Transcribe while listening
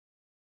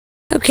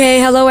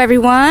Okay, hello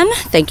everyone.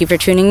 Thank you for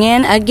tuning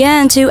in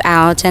again to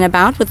Out and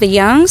About with the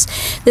Youngz.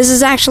 This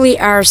is actually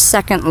our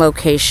second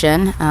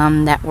location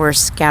that we're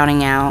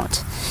scouting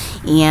out.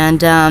 And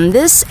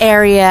this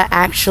area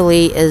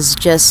actually is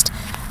just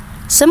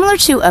similar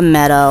to a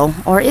meadow,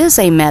 or is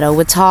a meadow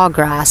with tall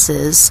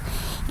grasses.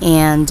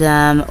 And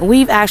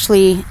we've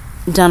actually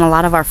done a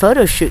lot of our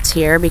photo shoots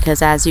here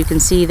because, as you can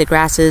see, the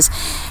grasses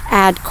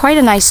add quite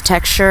a nice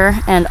texture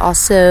and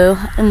also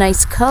a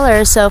nice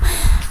color. So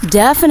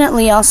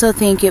definitely also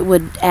think it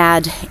would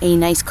add a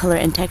nice color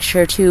and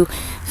texture to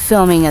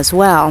filming as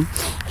well.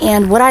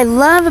 And what I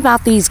love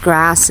about these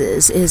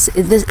grasses is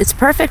it's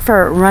perfect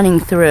for running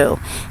through,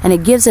 and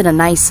it gives it a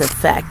nice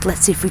effect.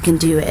 Let's see if we can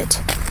do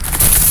it.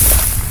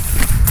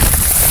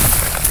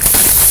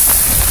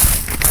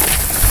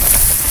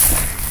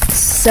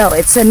 So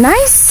it's a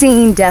nice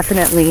scene,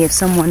 definitely, if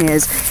someone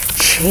is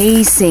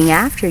chasing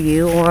after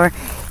you, or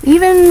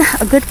even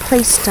a good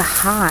place to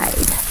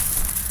hide.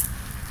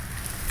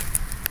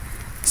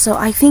 So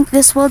I think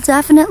this will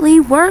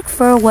definitely work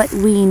for what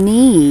we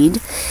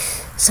need.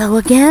 So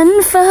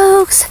again,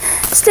 folks,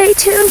 stay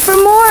tuned for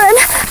more. And